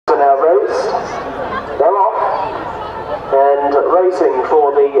And racing for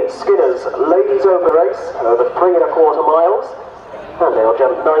the Skinners Ladies Open race over 3¼ miles, and they'll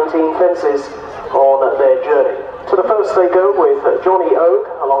jump 19 fences on their journey. To the first they go with Johnny Oak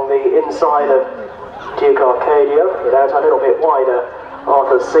along the inside of Duke Arcadia, without a little bit wider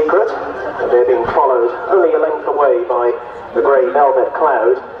Arthur's Secret, and they're being followed only a length away by the grey Velvet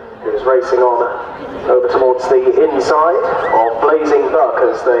Cloud, who's racing on over towards the inside of Blazing Buck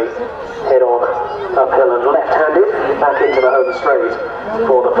as they head on uphill and left-handed back into the home straight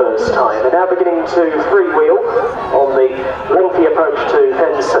for the first time. They're now beginning to freewheel on the lengthy approach to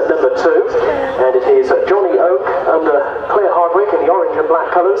fence number 2, and it is Johnny Oak under Claire Hardwick in the orange and black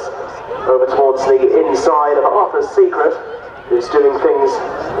colours over towards the inside of Arthur's Secret, who's doing things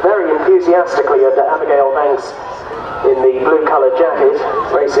very enthusiastically under Abigail Banks in the blue-coloured jacket,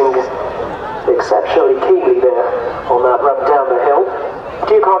 racing exceptionally keenly there on that run down the hill.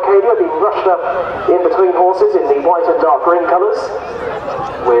 Duke Arcadia being rushed up in between horses in the white and dark green colours,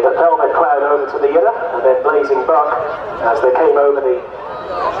 with Velvet Cloud over to the inner, and then Blazing Buck as they came over the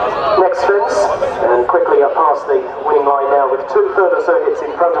next fence and quickly up past the winning line now with 2 further circuits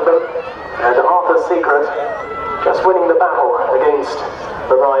in front of them, and Arthur's Secret just winning the battle against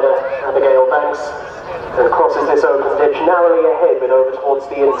the rider Abigail Banks, and crosses this open ditch narrowly ahead but over towards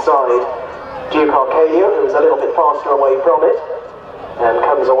the inside. Duke Arcadia, who's a little bit faster away from it, and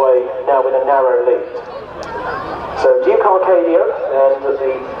comes away now with a narrow lead. So Duke Arcadia and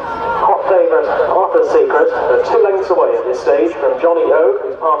the hot favourite Arthur's Secret are 2 lengths away at this stage from Johnny Oak,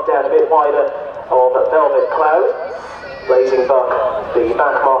 who's parked down a bit wider of Velvet Cloud. Blazing Buck, the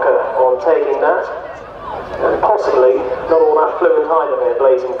back marker on taking that, and possibly not all that fluent either there,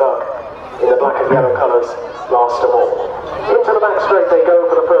 Blazing Buck, in the black and yellow colours last of all. Into the back straight they go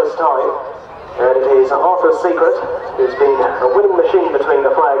for the first time, and it is Arthur's Secret, who's been a winning machine between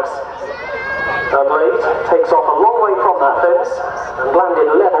the flags of late, takes off a long way from that fence and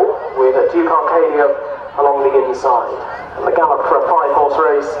landed level with Duke Arcadia along the inside. And the gallop for a 5-horse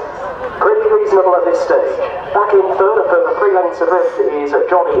race, pretty reasonable at this stage. Back in third, a further 3 lengths adrift is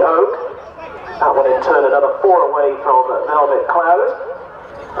Johnny Oak. That one in turn another 4 away from Velvet Cloud.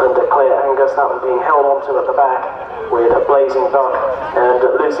 Under Claire Angus, that one being held onto at the back with Blazing Buck and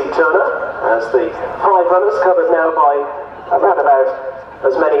Lucy Turner, as the 5 runners, covered now by around about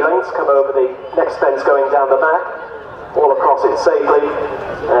as many lengths, come over the next fence going down the back, all across it safely,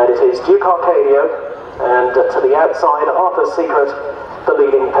 and it is Duke Arcadia and to the outside Arthur's Secret, the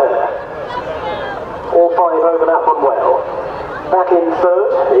leading pair. All 5 over that one well. Back in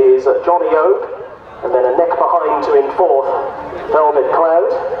third is Johnny Oak, and then a neck behind to in fourth, Velvet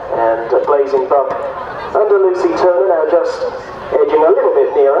Cloud and Blazing Buck. Under Lucy Turner, now just edging a little bit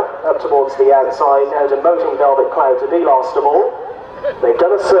nearer, up towards the outside, now demoting Velvet Cloud to be last of all. They've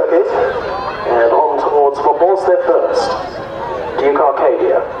done a circuit, and on towards what was their first. Duke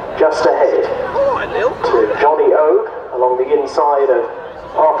Arcadia, just ahead to Johnny Oak, along the inside of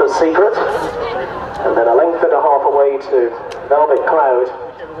Arthur's Secret, and then a length and a half away to Velvet Cloud,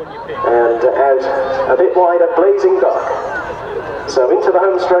 and out a bit wider Blazing Buck. So into the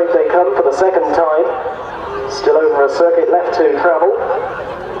home straight they come for the second time, still over a circuit left to travel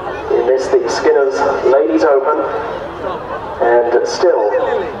in this, the Skinners Ladies Open, and still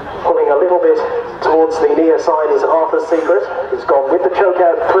pulling a little bit towards the near side is Arthur's Secret, who's gone with the choke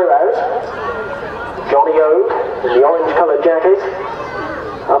out throughout. Johnny Oak in the orange coloured jacket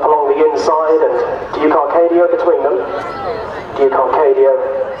up along the inside, and Duke Arcadia between them. Duke Arcadia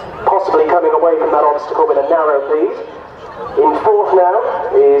possibly coming away from that obstacle with a narrow lead. In fourth now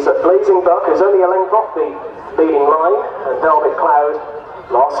is Blazing Buck, who's only a length off the leading line, and Velvet Cloud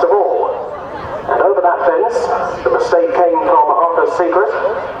last of all. And over that fence, the mistake came from Arthur's Secret,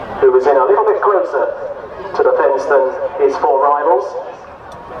 who was in a little bit closer to the fence than his 4 rivals.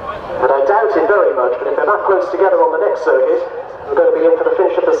 But I doubt it very much, but if they're that close together on the next circuit, we're going to be in for the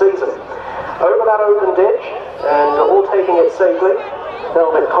finish of the season. Over that open ditch, and all taking it safely,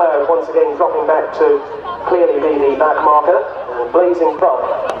 Velvet Cloud once again dropping back to clearly be the back marker, and Blazing Buck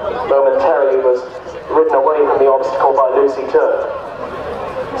momentarily was ridden away from the obstacle by Lucy Turner.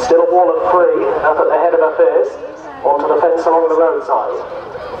 Still a wall of 3 up at the head of affairs, onto the fence along the roadside.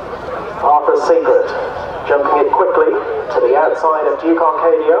 Arthur's Secret jumping it quickly to the outside of Duke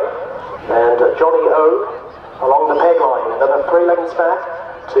Arcadia, and Johnny Oak along the peg line, another 3 lengths back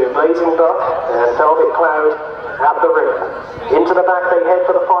to Blazing Buck and Velvet Cloud at the rear. Into the back they head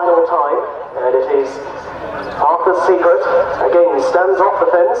for the final time, and it is Arthur's Secret again stands off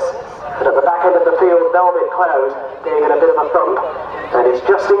the fence, and at the back end of the field Velvet Cloud gave it a bit of a thump and is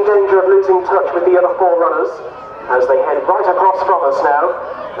just in danger of losing touch with the other 4 runners as they head right across from us now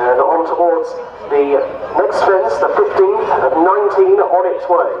and on towards the next fence, the 15th of 19 on its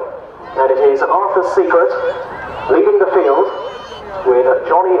way. And it is Arthur's Secret leading the field with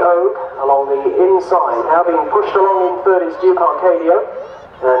Johnny Oak along the inside. Now being pushed along in third is Duke Arcadia,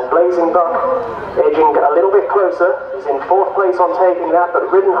 and Blazing Buck edging a little bit closer. He's in fourth place on taking that, but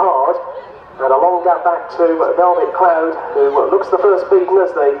ridden hard. And a long gap back to Velvet Cloud, who looks the first beaten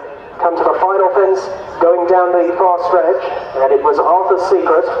as they come to the final fence going down the far stretch. And it was Arthur's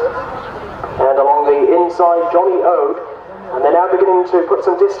Secret, and along the inside Johnny Oak. And they're now beginning to put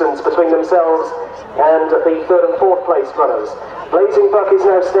some distance between themselves and the third and fourth place runners. Blazing Buck is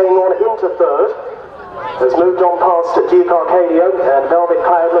now staying on into third. Has moved on past Duke Arcadia, and Velvet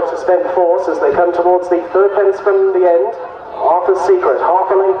Cloud looks to spend force as they come towards the third fence from the end. Arthur's Secret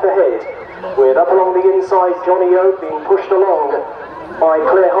half a length ahead, with up along the inside Johnny Oak being pushed along by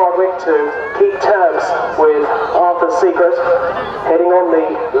Claire Hardwick to keep tabs with Arthur's Secret. Heading on the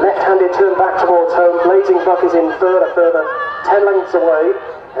left-handed turn back towards home, Blazing Buck is in third, a further 10 lengths away,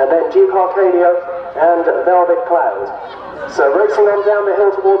 and then Duke Arcadia and Velvet Cloud. So racing on down the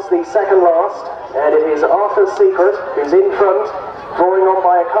hill towards the second last, and it is Arthur's Secret who's in front, drawing on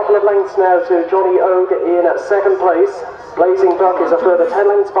by a couple of lengths now to Johnny Oak in second place. Blazing Buck is a further 10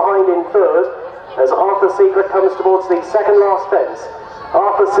 lengths behind in third, as Arthur's Secret comes towards the second last fence.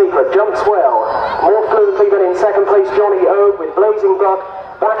 Arthur's Secret jumps well, more fluently than in second place Johnny Oak, with Blazing Buck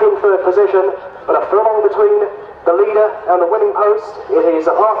back in third position, but a furlong between the leader and the winning post. It is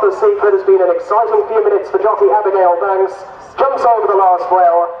Arthur's Secret. Has been an exciting few minutes for jockey Abigail Banks. Jumps over the last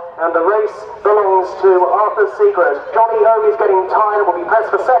well, and the race belongs to Arthur's Secret. Johnny Oak is getting tired, will be pressed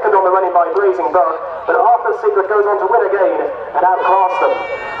for second on the running by Blazing Buck, but Arthur's Secret goes on to win again and outclass them.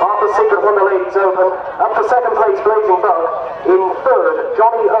 Arthur's Secret won the Ladies Open. Up to second place Blazing Buck. In third,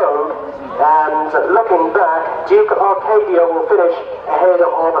 Johnny Oak, and looking back, Duke Arcadia will finish ahead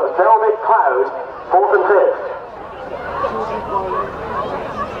of Velvet Cloud, fourth and fifth.